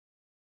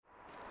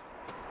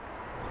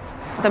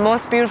The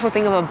most beautiful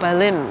thing about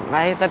Berlin,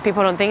 right, that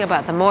people don't think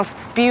about, the most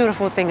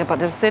beautiful thing about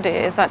the city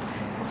is that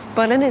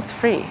Berlin is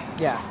free.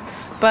 Yeah.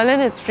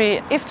 Berlin is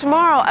free. If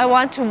tomorrow I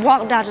want to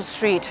walk down the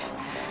street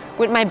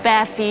with my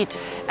bare feet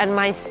and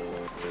my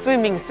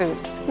swimming suit,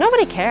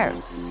 nobody cares.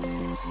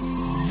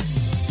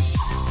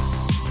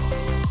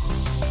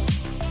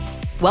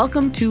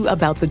 Welcome to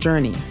About the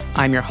Journey.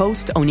 I'm your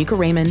host, Onika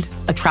Raymond,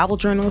 a travel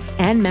journalist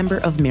and member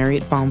of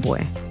Marriott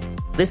Bonvoy.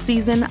 This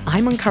season,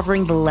 I'm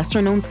uncovering the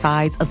lesser-known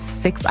sides of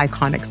 6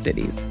 iconic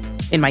cities.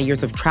 In my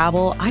years of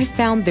travel, I've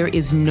found there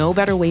is no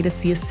better way to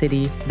see a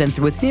city than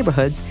through its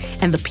neighborhoods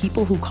and the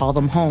people who call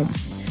them home.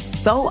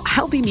 So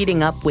I'll be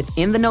meeting up with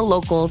in-the-know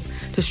locals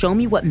to show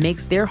me what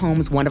makes their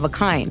homes one of a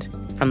kind,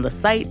 from the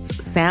sights,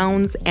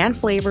 sounds, and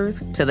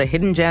flavors to the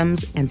hidden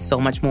gems and so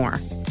much more.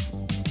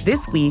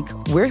 This week,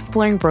 we're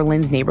exploring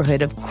Berlin's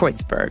neighborhood of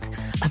Kreuzberg,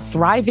 a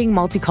thriving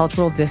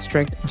multicultural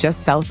district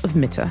just south of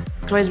Mitte.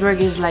 Kreuzberg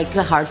is like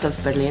the heart of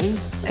Berlin.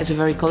 It's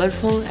very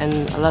colorful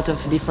and a lot of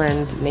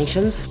different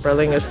nations.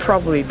 Berlin is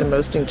probably the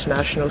most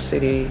international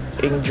city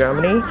in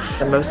Germany,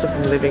 and most of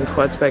them live in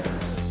Kreuzberg.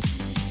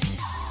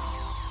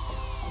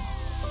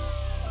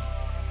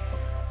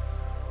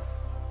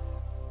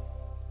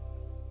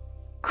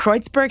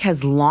 Kreuzberg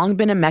has long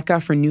been a mecca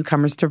for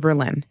newcomers to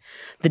Berlin.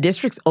 The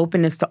district's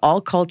openness to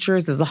all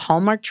cultures is a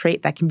hallmark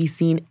trait that can be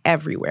seen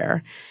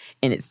everywhere.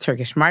 In its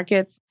Turkish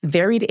markets,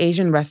 varied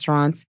Asian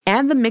restaurants,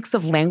 and the mix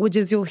of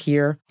languages you'll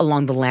hear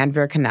along the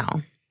Landwehr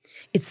Canal.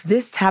 It's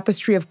this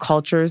tapestry of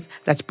cultures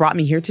that's brought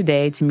me here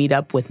today to meet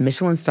up with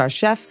Michelin-Starred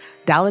chef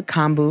Dalit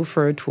Kambu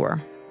for a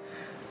tour.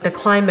 The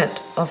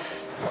climate of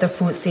the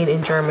food scene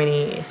in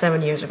Germany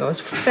 7 years ago is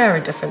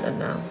very different than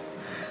now.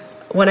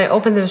 When I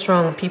opened the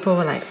restaurant, people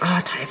were like,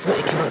 Thai food,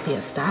 it cannot be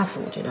a star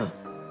food, you know.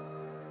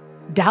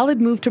 Dalit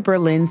moved to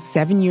Berlin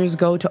 7 years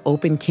ago to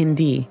open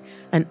Kindi,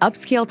 an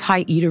upscale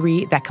Thai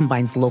eatery that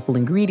combines local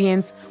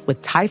ingredients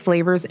with Thai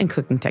flavors and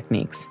cooking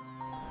techniques.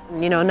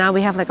 You know, now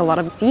we have like a lot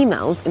of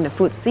females in the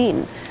food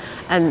scene,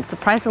 and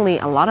surprisingly,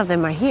 a lot of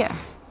them are here.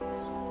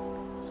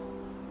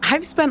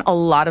 I've spent a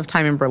lot of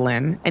time in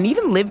Berlin and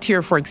even lived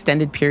here for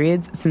extended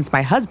periods since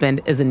my husband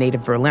is a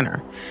native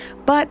Berliner.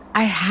 But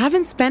I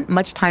haven't spent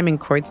much time in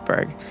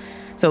Kreuzberg.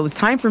 So it was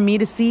time for me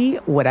to see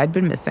what I'd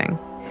been missing.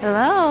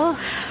 Hello.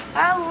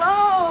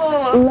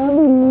 Hello.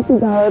 Lovely to meet you,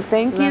 Dalit.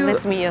 Thank you Lovely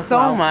to meet you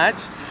so much.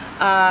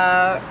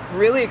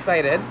 Really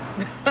excited.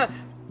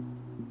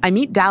 I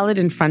meet Dalit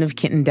in front of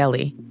Kitten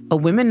Deli, a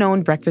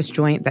women-owned breakfast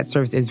joint that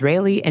serves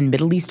Israeli and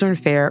Middle Eastern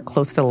fare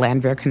close to the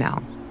Landwehr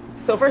Canal.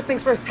 So first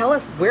things first, tell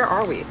us, where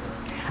are we?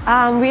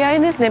 We are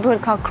in this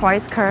neighborhood called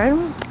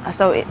Kreuzberg.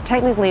 So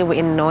technically we're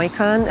in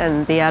Neukölln,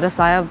 and the other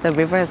side of the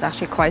river is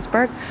actually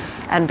Kreuzberg.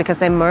 And because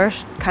they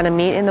merged, kind of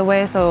meet in the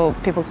way, so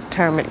people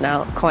call it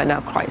now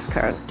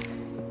Kreuzberg.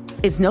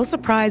 It's no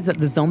surprise that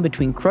the zone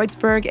between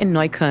Kreuzberg and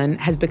Neukölln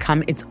has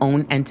become its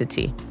own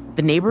entity.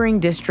 The neighboring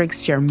districts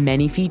share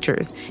many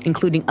features,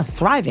 including a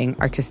thriving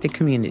artistic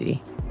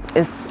community.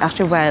 It's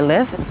actually where I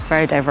live. It's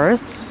very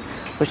diverse,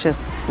 which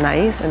is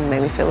nice and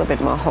made me feel a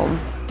bit more home.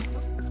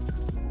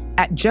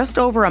 At just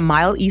over a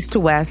mile east to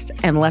west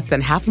and less than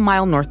half a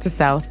mile north to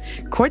south,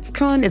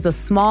 Kreuzköln is a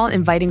small,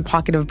 inviting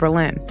pocket of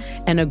Berlin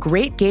and a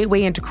great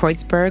gateway into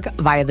Kreuzberg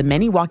via the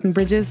many walking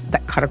bridges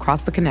that cut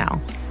across the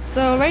canal.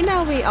 So right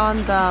now we're on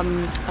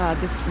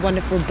this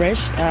wonderful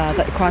bridge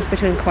that crosses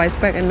between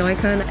Kreuzberg and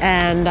Neukölln,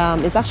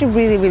 and it's actually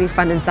really, really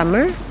fun in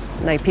summer.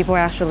 Like people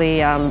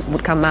actually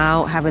would come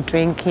out, have a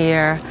drink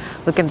here,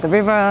 look at the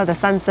river, the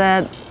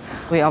sunset.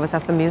 We always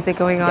have some music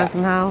going on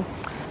somehow.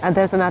 And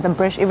there's another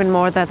bridge even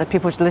more that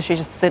people literally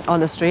just sit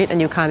on the street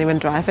and you can't even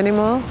drive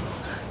anymore.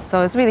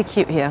 So it's really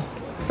cute here.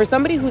 For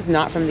somebody who's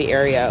not from the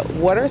area,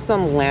 what are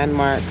some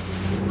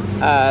landmarks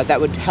that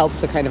would help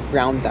to kind of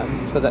ground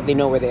them so that they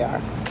know where they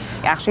are?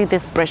 Actually,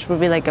 this bridge would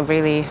be like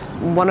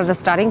one of the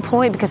starting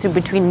point because you're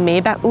between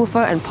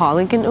Maybach-Ufer and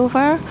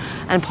Paulingen-Ufer.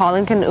 And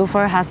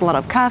Paulingen-Ufer has a lot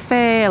of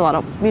cafe, a lot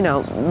of,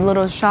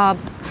 little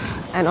shops.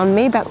 And on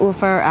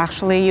Maybach-Ufer,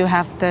 actually, you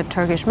have the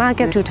Turkish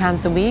market 2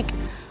 times a week.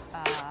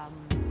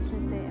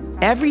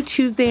 Every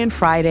Tuesday and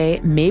Friday,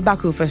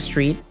 Maybach-Ufer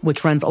Street,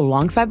 which runs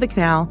alongside the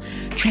canal,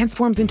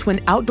 transforms into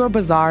an outdoor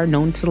bazaar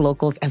known to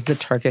locals as the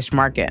Turkish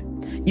market.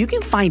 You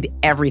can find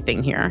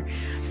everything here.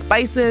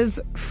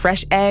 Spices,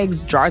 fresh eggs,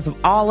 jars of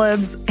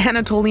olives,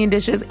 Anatolian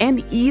dishes,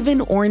 and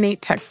even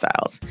ornate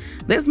textiles.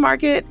 This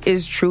market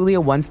is truly a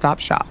one-stop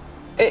shop.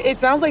 It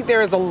sounds like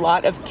there is a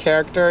lot of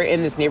character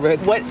in this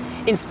neighborhood. What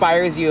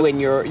inspires you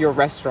in your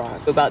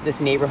restaurant about this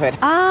neighborhood?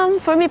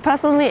 For me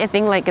personally, I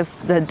think it's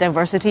the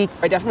diversity.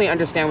 I definitely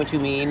understand what you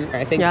mean.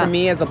 I think for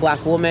me as a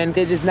Black woman,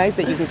 it is nice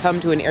that you can come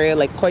to an area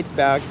like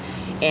Kreuzberg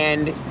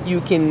and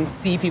you can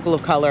see people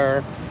of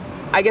color.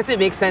 I guess it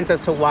makes sense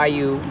as to why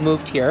you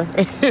moved here.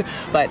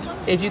 But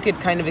if you could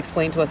kind of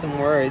explain to us in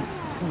words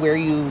where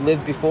you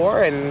lived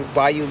before and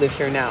why you live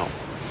here now.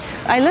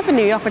 I lived in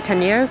New York for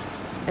 10 years.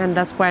 And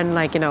that's when,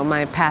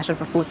 my passion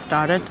for food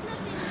started.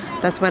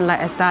 That's when,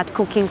 I started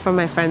cooking for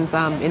my friends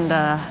in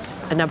the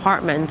an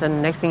apartment,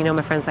 and next thing you know,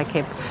 my friends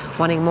kept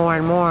wanting more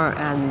and more,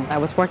 and I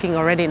was working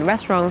already in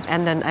restaurants,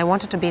 and then I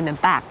wanted to be in the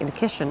back, in the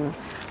kitchen,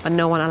 but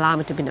no one allowed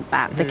me to be in the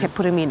back. They kept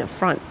putting me in the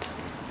front.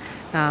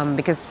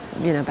 Because,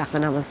 back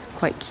then I was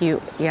quite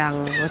cute,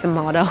 young, was a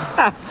model.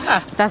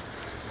 That's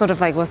sort of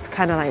was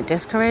kind of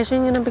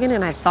discouraging in the beginning.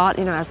 And I thought,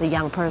 as a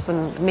young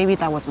person, maybe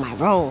that was my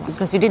role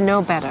because you didn't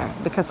know better.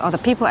 Because all the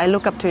people I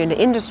look up to in the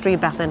industry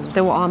back then,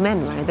 they were all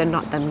men, right? They're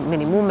not that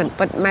many women.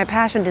 But my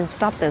passion didn't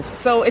stop this.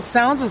 So it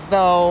sounds as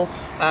though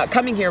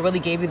coming here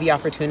really gave you the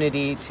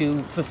opportunity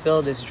to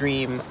fulfill this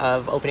dream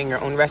of opening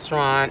your own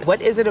restaurant.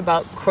 What is it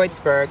about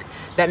Kreuzberg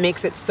that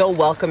makes it so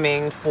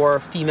welcoming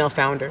for female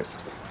founders?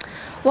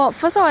 Well,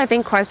 first of all, I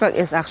think Kreuzberg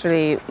is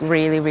actually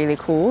really, really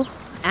cool.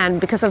 And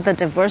because of the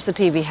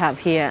diversity we have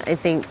here, I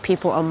think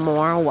people are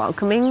more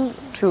welcoming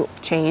to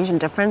change and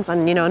difference.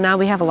 And, now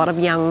we have a lot of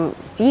young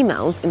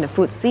females in the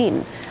food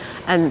scene.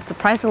 And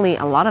surprisingly,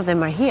 a lot of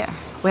them are here.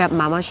 We have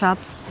mama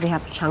shops, we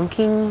have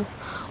Chungkings,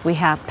 we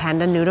have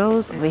Panda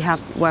Noodles, we have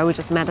where we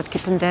just met at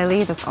Kitten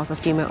Deli, that's also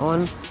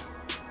female-owned.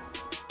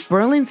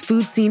 Berlin's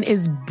food scene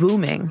is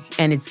booming,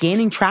 and it's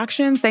gaining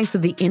traction thanks to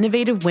the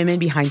innovative women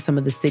behind some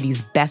of the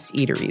city's best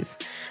eateries.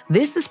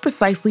 This is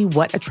precisely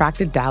what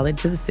attracted Dalit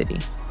to the city.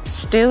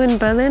 Stu in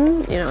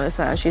Berlin,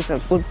 she's a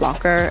food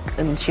blogger,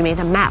 and she made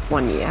a map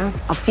one year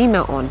of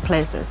female-owned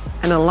places,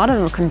 and a lot of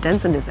them are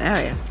condensed in this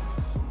area.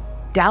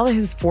 Dalit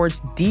has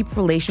forged deep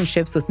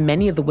relationships with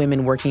many of the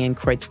women working in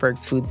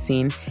Kreuzberg's food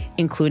scene,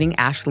 including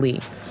Ash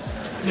Lee.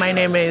 My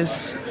name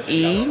is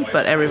E,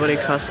 but everybody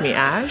calls me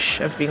Ash.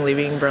 I've been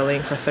living in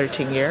Berlin for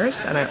 13 years,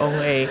 and I own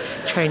a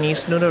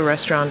Chinese noodle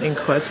restaurant in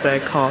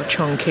Kreuzberg called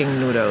Chongqing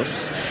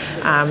Noodles.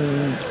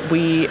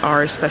 We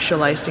are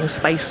specialized in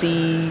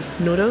spicy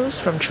noodles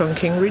from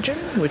Chongqing region,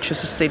 which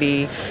is a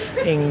city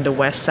in the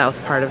west-south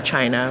part of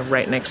China,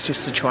 right next to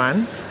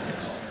Sichuan.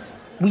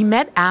 We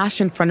met Ash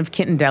in front of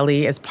Kitten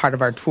Deli as part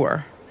of our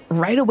tour.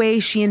 Right away,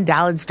 she and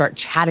Dalit start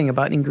chatting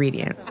about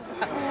ingredients.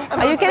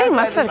 Are you getting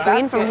mustard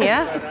green from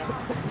here?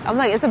 I'm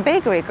it's a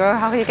bakery, girl.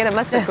 How can you get a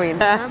mustard green?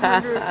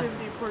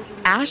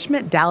 Ash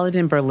met Dalit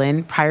in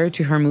Berlin prior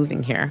to her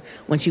moving here,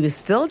 when she was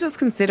still just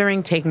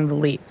considering taking the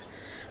leap.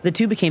 The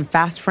two became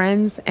fast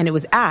friends, and it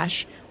was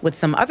Ash, with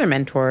some other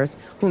mentors,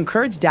 who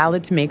encouraged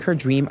Dalit to make her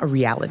dream a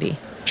reality.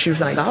 She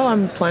was like,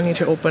 I'm planning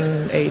to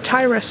open a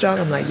Thai restaurant.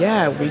 I'm like,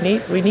 yeah,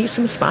 we need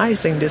some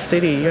spice in this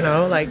city,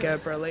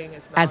 Berlin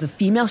is not... As a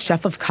female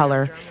chef of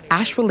color,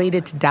 Ash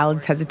related to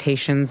Dalit's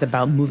hesitations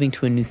about moving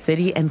to a new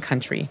city and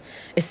country,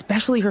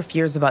 especially her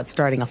fears about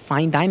starting a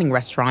fine dining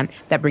restaurant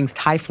that brings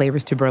Thai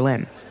flavors to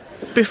Berlin.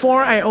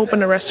 Before I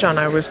opened a restaurant,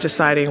 I was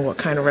deciding what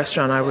kind of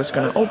restaurant I was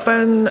going to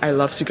open. I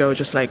love to go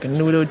just a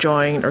noodle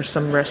joint, or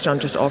some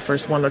restaurant just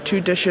offers one or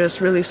two dishes,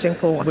 really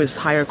simple with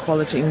higher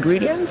quality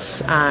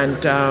ingredients.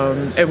 And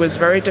it was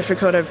very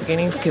difficult at the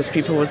beginning because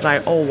people was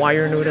like, why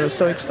are noodles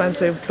so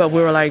expensive? But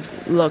we were like,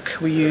 look,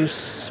 we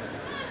use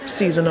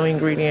seasonal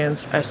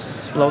ingredients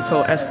as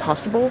local as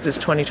possible. This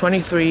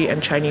 2023,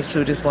 and Chinese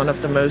food is one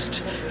of the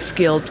most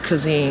skilled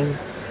cuisine,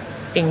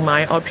 in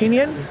my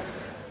opinion.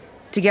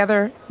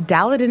 Together,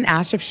 Dalit and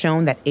Ash have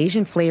shown that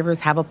Asian flavors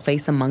have a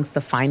place amongst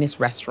the finest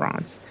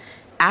restaurants.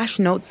 Ash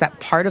notes that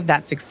part of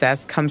that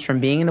success comes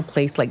from being in a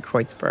place like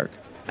Kreuzberg.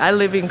 I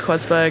live in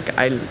Kreuzberg.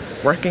 I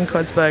work in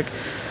Kreuzberg.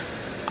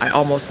 I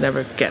almost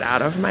never get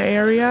out of my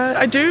area.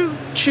 I do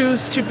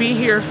choose to be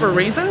here for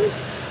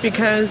reasons,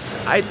 because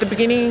at the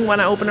beginning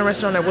when I opened a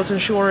restaurant, I wasn't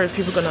sure if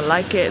people are going to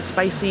like it. It's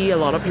spicy. A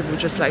lot of people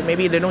just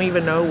maybe they don't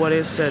even know what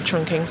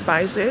Chongqing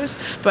spice is.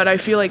 But I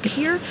feel like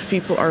here,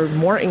 people are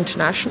more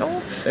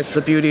international. It's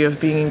the beauty of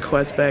being in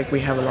Kreuzberg.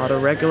 We have a lot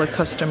of regular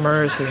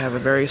customers. We have a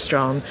very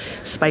strong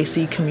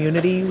spicy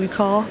community, we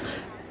call.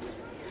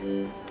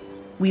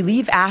 We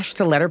leave Ash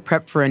to let her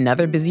prep for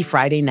another busy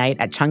Friday night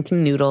at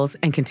Chungking Noodles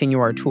and continue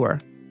our tour.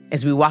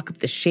 As we walk up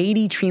the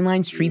shady,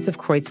 tree-lined streets of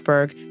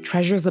Kreuzberg,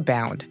 treasures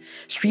abound.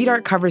 Street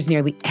art covers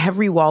nearly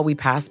every wall we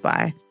pass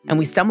by, and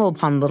we stumble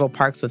upon little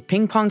parks with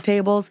ping pong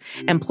tables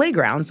and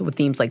playgrounds with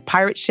themes like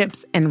pirate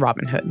ships and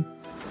Robin Hood.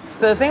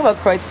 So the thing about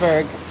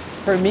Kreuzberg,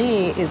 for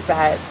me, is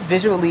that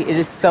visually it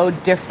is so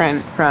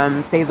different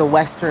from, say, the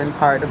western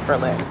part of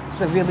Berlin.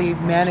 The really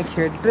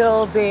manicured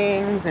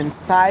buildings and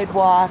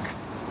sidewalks.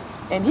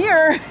 And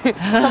here,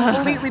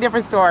 completely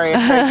different story.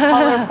 It's very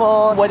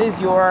colorful. What is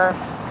your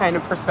kind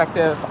of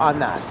perspective on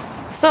that?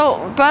 So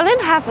Berlin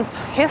has its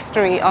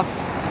history of,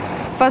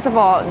 first of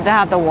all, they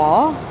have the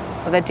wall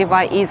that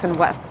divide east and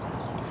west,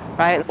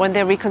 right? When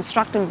they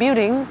reconstruct a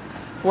building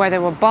where they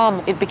were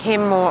bombed, it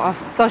became more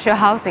of social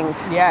housing.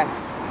 Yes.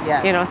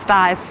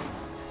 Styles.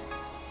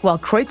 While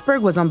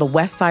Kreuzberg was on the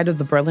west side of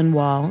the Berlin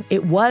Wall,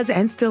 it was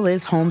and still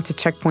is home to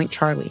Checkpoint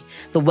Charlie,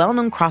 the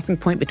well-known crossing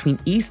point between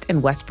East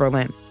and West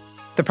Berlin.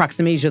 The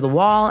proximity to the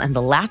wall and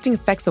the lasting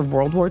effects of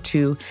World War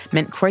II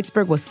meant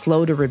Kreuzberg was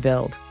slow to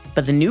rebuild.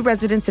 But the new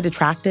residents it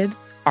attracted,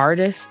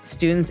 artists,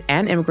 students,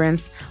 and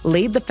immigrants,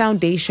 laid the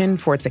foundation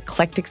for its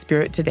eclectic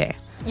spirit today.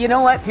 You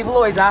know what? People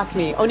always ask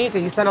me,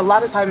 Onika, you spent a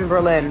lot of time in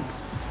Berlin.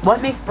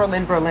 what makes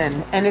Berlin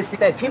Berlin? And it's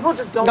that people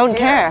just don't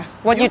care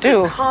what you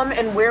do. Can come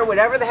and wear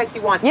whatever the heck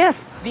you want.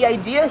 Yes. The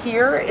idea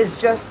here is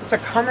just to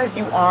come as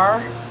you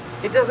are.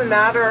 It doesn't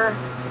matter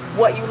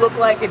what you look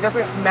like. It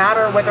doesn't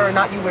matter whether or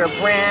not you wear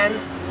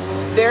brands.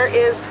 There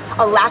is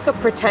a lack of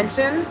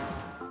pretension.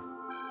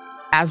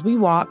 As we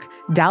walk,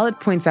 Dalit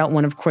points out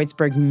one of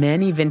Kreuzberg's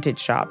many vintage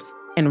shops,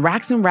 and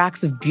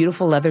racks of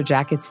beautiful leather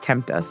jackets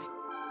tempt us.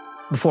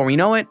 Before we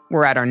know it,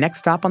 we're at our next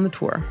stop on the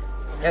tour.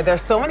 Yeah,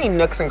 there's so many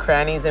nooks and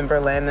crannies in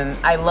Berlin, and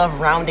I love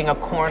rounding a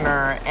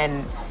corner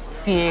and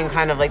seeing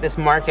kind of like this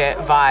market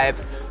vibe.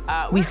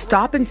 We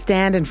stop and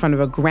stand in front of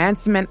a grand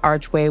cement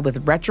archway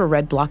with retro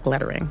red block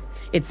lettering.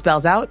 It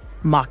spells out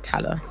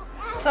Markthalle.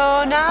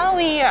 So now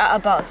we are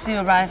about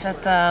to arrive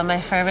at my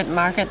favorite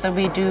market that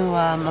we do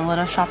a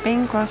little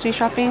shopping, grocery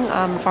shopping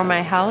for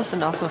my house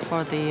and also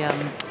for the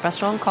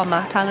restaurant called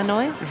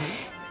Markthalle.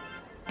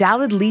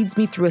 Dalit leads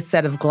me through a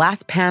set of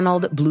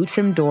glass-paneled,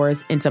 blue-trimmed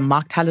doors into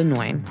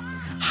Markthalle.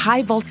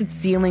 High vaulted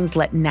ceilings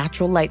let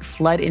natural light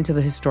flood into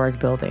the historic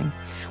building.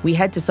 We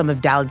head to some of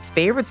Dalit's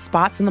favorite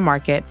spots in the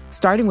market,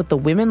 starting with the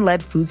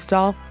women-led food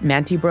stall,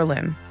 Manti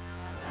Berlin.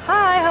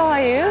 Hi, how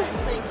are you?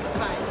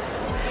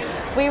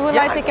 We would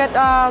like to get,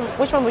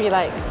 which one would you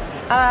like?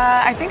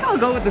 I think I'll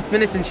go with the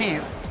spinach and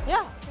cheese.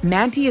 Yeah.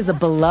 Manti is a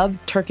beloved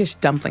Turkish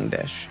dumpling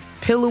dish.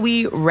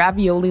 Pillowy,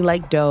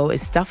 ravioli-like dough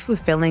is stuffed with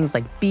fillings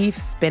like beef,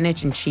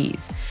 spinach, and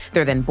cheese.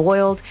 They're then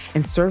boiled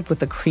and served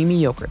with a creamy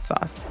yogurt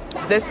sauce.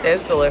 This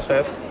is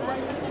delicious.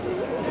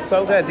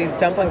 So good. These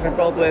dumplings are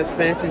filled with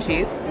spinach and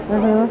cheese.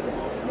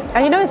 Mm-hmm.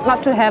 And it's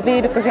not too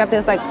heavy because you have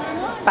this like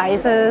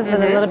spices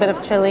and a little bit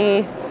of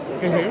chili.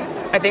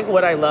 Mm-hmm. I think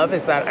what I love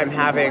is that I'm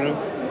having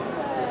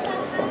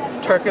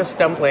Turkish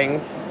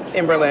dumplings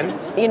in Berlin.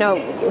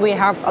 We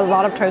have a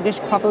lot of Turkish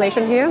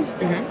population here.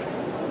 Mm-hmm.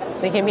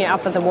 They came here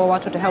after the World War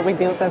II to help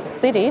rebuild the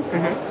city,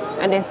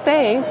 and they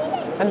stay.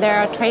 And there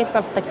are traits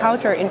of the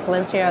culture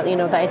influence here,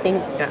 that I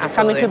think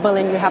coming to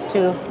Berlin, you have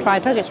to try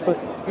Turkish food.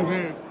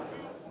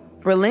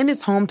 Mm-hmm. Berlin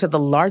is home to the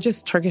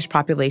largest Turkish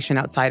population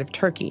outside of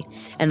Turkey,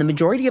 and the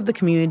majority of the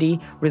community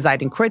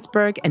reside in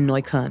Kreuzberg and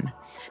Neukölln.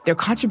 Their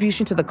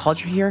contribution to the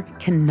culture here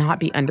cannot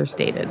be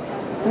understated.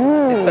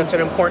 It's such an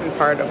important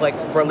part of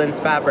Berlin's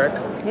fabric.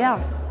 Yeah.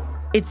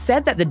 It's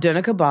said that the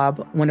doner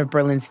kebab, one of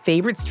Berlin's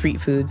favorite street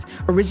foods,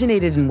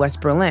 originated in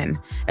West Berlin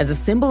as a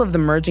symbol of the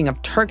merging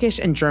of Turkish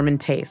and German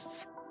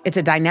tastes. It's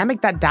a dynamic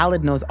that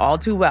Dalit knows all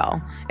too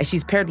well, as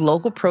she's paired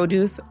local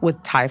produce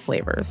with Thai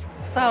flavors.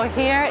 So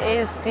here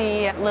is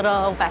the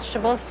little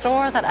vegetable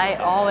store that I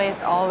always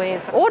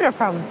order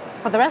from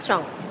for the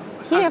restaurant.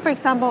 Here, for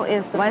example,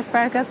 is the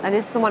asparagus, and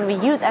this is the one we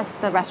use as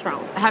the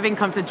restaurant. Having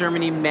come to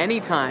Germany many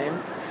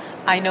times,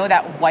 I know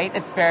that white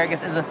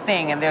asparagus is a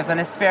thing, and there's an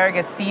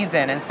asparagus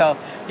season, and so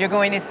you're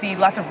going to see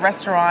lots of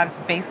restaurants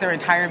base their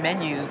entire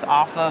menus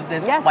off of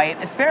this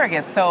white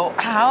asparagus. So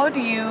how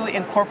do you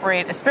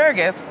incorporate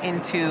asparagus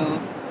into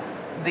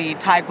the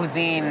Thai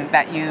cuisine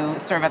that you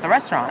serve at the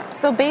restaurant?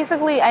 So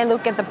basically, I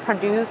look at the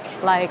produce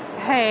like,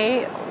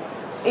 hey,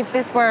 if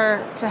this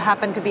were to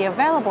happen to be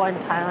available in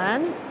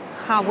Thailand,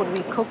 how would we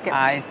cook it?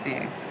 I see.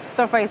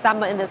 So for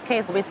example, in this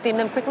case, we steam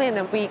them quickly and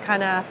then we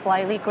kind of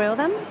slightly grill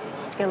them.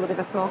 Get a little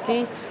bit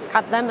smoky,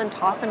 cut them and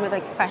toss them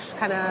with fresh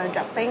kind of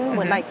dressing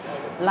with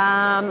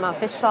lamb,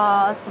 fish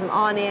sauce, some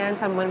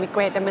onions, and when we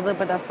grate them with a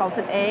little bit of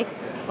salted eggs,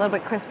 a little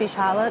bit crispy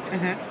shallot,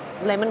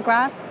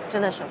 lemongrass,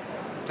 delicious.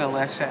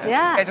 Delicious.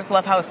 Yeah. I just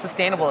love how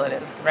sustainable it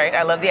is, right?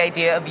 I love the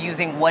idea of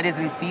using what is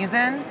in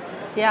season.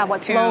 Yeah,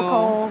 what's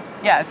local.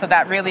 Yeah, so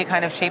that really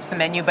kind of shapes the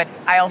menu, but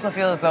I also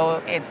feel as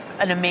though it's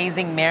an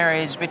amazing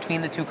marriage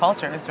between the two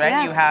cultures, right?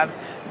 Yes. You have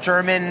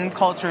German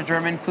culture,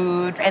 German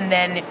food, and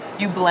then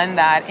you blend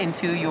that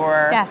into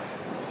your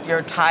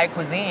Thai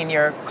cuisine,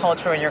 your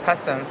culture and your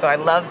customs. So I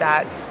love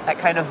that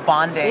kind of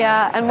bonding.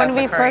 Yeah, and when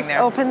we first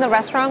there. opened the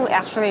restaurant,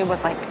 it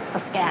was like a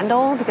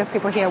scandal because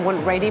people here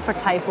weren't ready for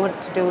Thai food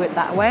to do it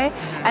that way.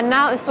 And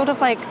now it's sort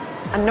of like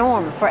a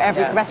norm for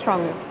every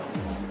restaurant.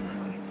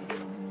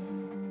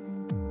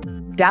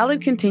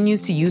 Dalit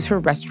continues to use her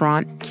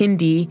restaurant,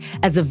 Kindi,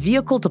 as a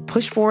vehicle to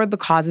push forward the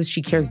causes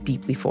she cares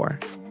deeply for.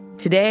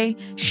 Today,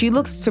 she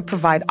looks to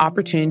provide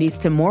opportunities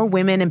to more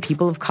women and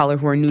people of color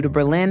who are new to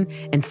Berlin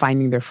and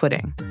finding their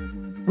footing.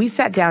 We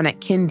sat down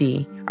at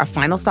Kindi, our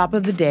final stop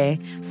of the day,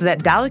 so that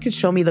Dalit could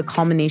show me the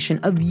culmination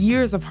of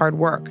years of hard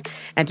work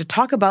and to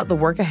talk about the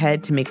work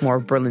ahead to make more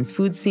of Berlin's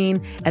food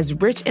scene as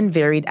rich and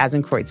varied as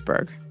in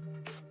Kreuzberg.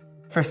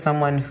 For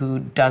someone who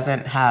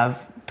doesn't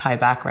have Thai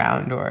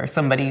background or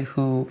somebody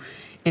who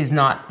is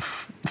not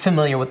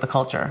familiar with the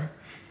culture,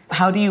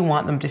 how do you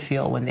want them to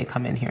feel when they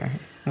come in here,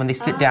 when they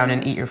sit down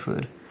and eat your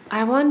food?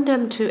 I want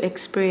them to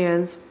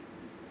experience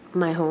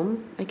my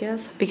home, I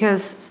guess,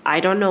 because I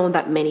don't know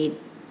that many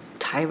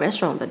Thai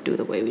restaurants that do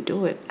the way we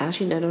do it.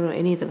 Actually, I don't know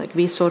anything.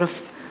 We sort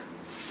of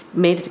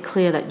made it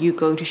clear that you're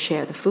going to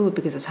share the food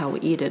because it's how we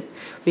eat it.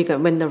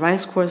 When the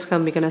rice course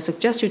comes, we're going to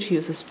suggest you to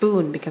use a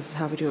spoon because it's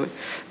how we do it.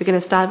 We're going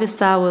to start with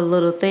sour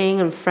little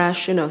thing and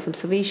fresh, some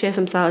ceviche,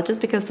 some salad,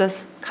 just because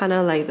that's kind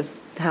of like this,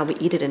 how we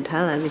eat it in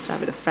Thailand. We start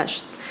with the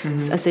fresh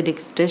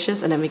acidic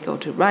dishes, and then we go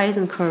to rice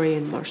and curry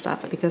and more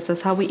stuff because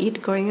that's how we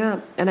eat growing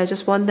up. And I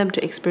just want them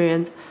to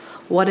experience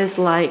what it's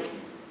like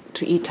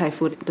to eat Thai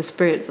food, the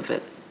spirits of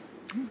it.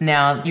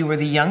 Now, you were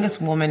the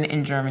youngest woman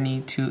in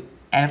Germany to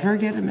ever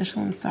get a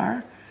Michelin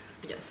star,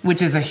 yes,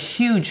 which is a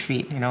huge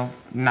feat,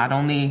 not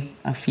only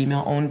a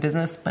female-owned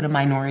business, but a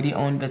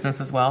minority-owned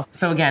business as well.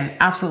 So again,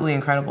 absolutely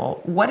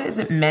incredible. What has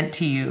it meant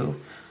to you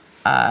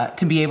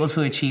to be able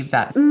to achieve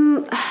that?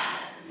 You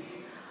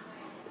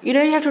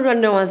have to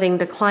remember one thing,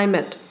 the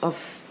climate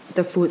of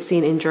the food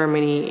scene in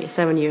Germany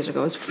 7 years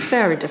ago is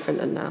very different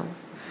than now.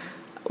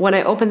 When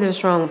I opened the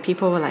restaurant,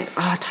 people were like,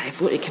 oh, Thai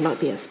food, it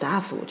cannot be a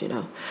star food,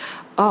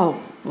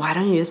 Oh, why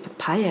don't you use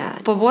papaya?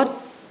 But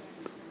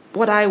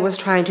what I was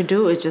trying to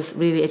do is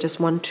I just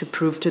want to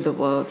prove to the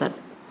world that,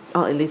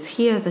 or at least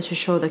here, that to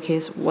show the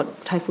case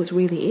what Thai food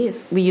really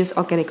is. We use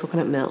organic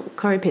coconut milk,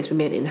 curry paste we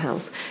made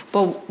in-house.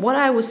 But what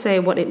I would say,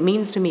 what it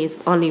means to me is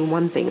only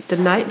one thing. The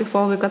night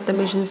before we got the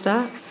Michelin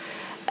star,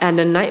 and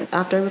the night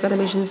after we got a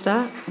Michelin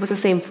star was the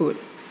same food.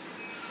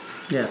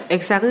 Yeah.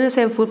 Exactly the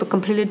same food, but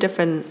completely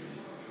different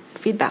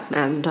feedback.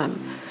 And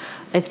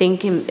I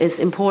think it's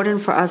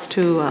important for us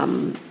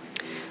to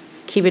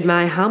keep in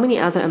mind how many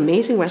other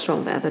amazing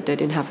restaurants there that they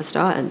didn't have a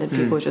star, and then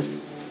people just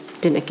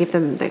didn't give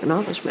them the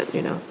acknowledgement,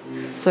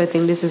 So I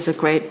think this is a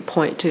great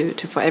point to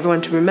for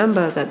everyone to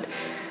remember that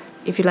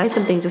if you like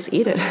something, just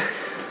eat it.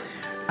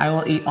 I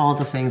will eat all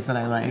the things that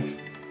I like.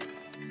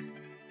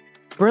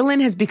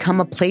 Berlin has become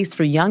a place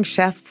for young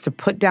chefs to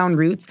put down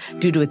roots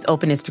due to its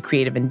openness to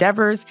creative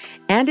endeavors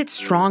and its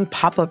strong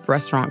pop-up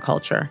restaurant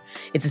culture.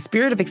 It's a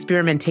spirit of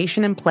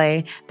experimentation and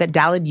play that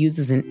Dalit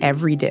uses in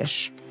every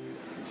dish.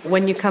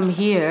 When you come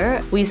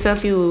here, we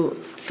serve you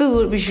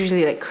food, which is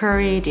usually like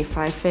curry, deep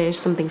fried fish,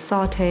 something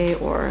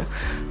sauté, or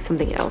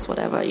something else,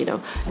 whatever,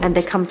 and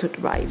they come with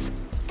rice.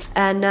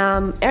 And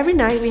every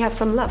night we have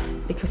some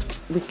left because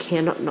we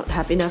cannot not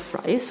have enough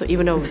rice. So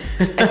even though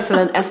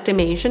excellent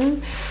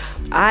estimation,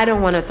 I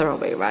don't want to throw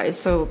away rice.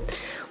 So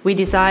we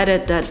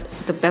decided that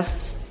the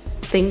best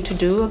thing to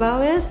do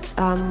about it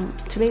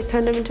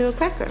turn them into a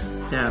cracker.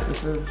 Yeah,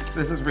 this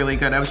is really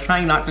good. I was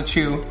trying not to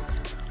chew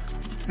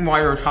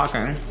while you were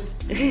talking.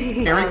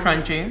 Very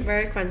crunchy.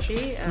 Very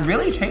crunchy.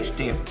 Really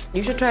tasty.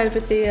 You should try it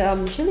with the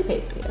chili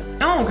paste here.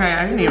 Oh, okay.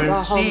 I didn't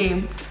even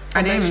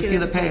see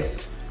the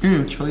paste.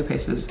 Chili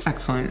paste is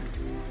excellent.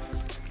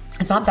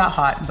 It's not that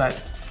hot,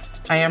 but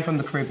I am from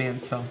the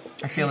Caribbean, so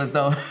I feel as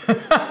though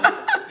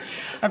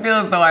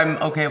I'm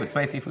okay with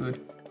spicy food.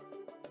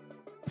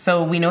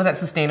 So we know that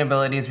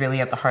sustainability is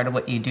really at the heart of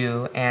what you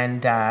do,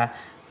 and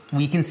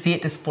we can see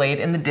it displayed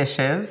in the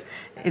dishes.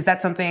 Is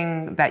that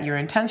something that you're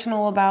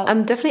intentional about?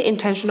 I'm definitely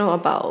intentional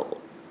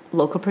about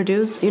local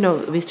produce.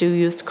 We still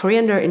use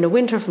coriander in the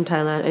winter from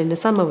Thailand, and in the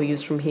summer we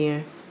use from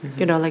here.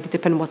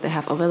 Depending on what they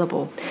have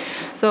available.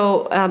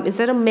 So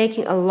instead of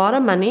making a lot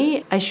of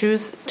money, I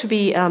choose to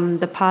be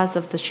the part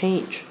of the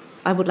change.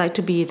 I would like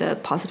to be the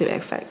positive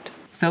effect.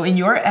 So in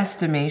your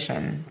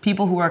estimation,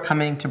 people who are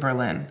coming to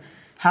Berlin,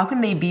 how can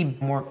they be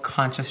more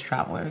conscious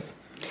travelers?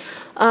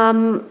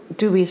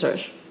 Do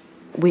research.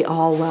 We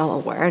are well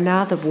aware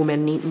now that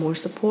women need more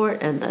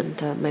support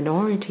and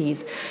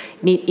minorities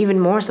need even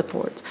more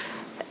support.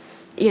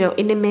 In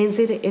any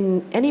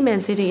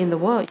main city in the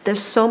world,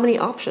 there's so many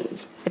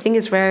options. I think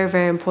it's very,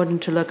 very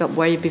important to look up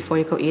before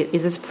you go eat.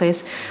 Is this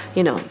place,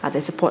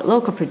 they support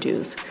local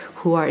produce,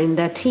 who are in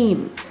that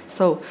team.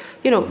 So,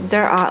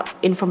 there are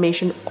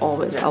information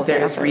always out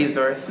there. There are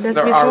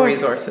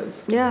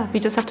resources. Yeah, we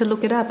just have to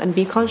look it up and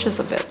be conscious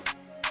of it.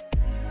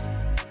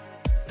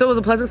 So it was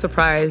a pleasant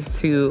surprise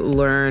to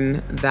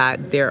learn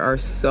that there are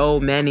so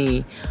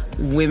many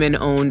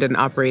women-owned and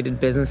operated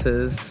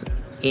businesses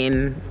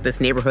in this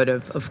neighborhood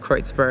of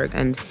Kreuzberg.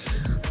 And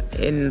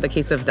in the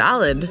case of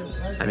Dalit,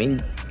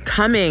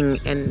 coming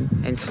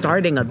and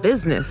starting a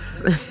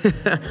business,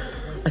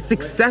 a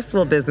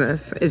successful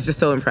business, is just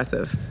so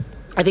impressive.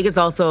 I think it's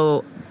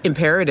also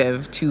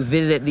imperative to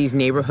visit these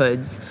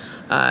neighborhoods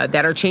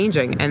that are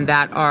changing and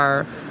that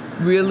are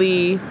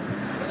really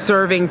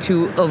serving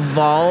to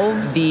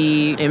evolve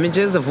the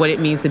images of what it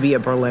means to be a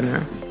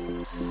Berliner.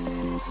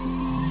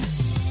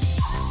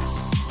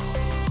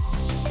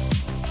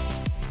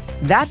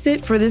 That's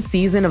it for this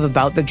season of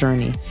About the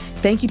Journey.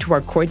 Thank you to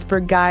our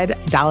Kreuzberg guide,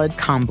 Dalit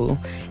Kambu.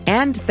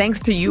 And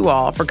thanks to you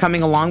all for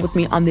coming along with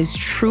me on this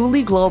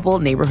truly global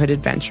neighborhood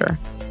adventure.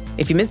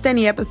 If you missed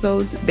any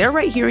episodes, they're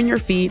right here in your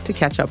feed to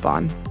catch up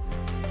on.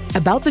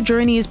 About the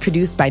Journey is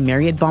produced by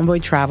Marriott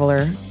Bonvoy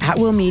Traveler, At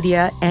Will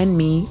Media, and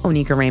me,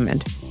 Onika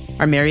Raymond.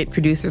 Our Marriott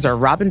producers are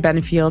Robin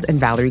Benefield and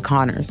Valerie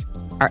Connors.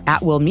 Our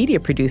At Will Media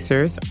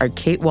producers are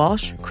Kate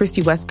Walsh,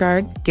 Christy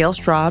Westgard, Gail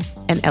Straub,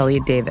 and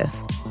Elliot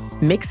Davis.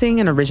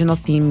 Mixing and original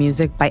theme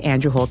music by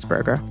Andrew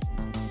Holtzberger.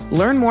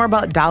 Learn more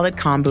about Dalit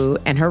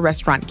Kambu and her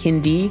restaurant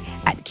Kindi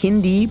at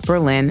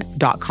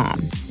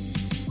kindiberlin.com.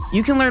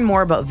 You can learn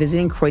more about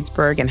visiting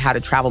Kreuzberg and how to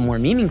travel more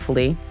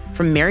meaningfully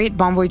from Marriott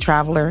Bonvoy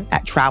Traveler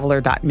at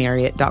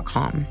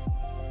traveler.marriott.com.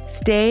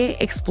 Stay,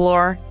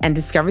 explore, and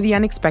discover the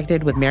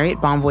unexpected with Marriott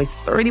Bonvoy's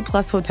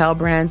 30-plus hotel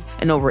brands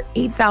and over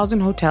 8,000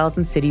 hotels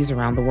and cities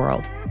around the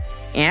world.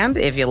 And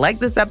if you like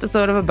this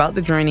episode of About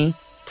the Journey,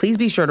 please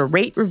be sure to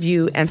rate,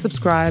 review, and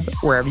subscribe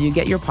wherever you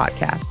get your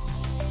podcasts.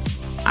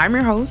 I'm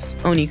your host,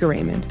 Onika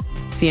Raymond.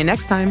 See you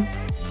next time.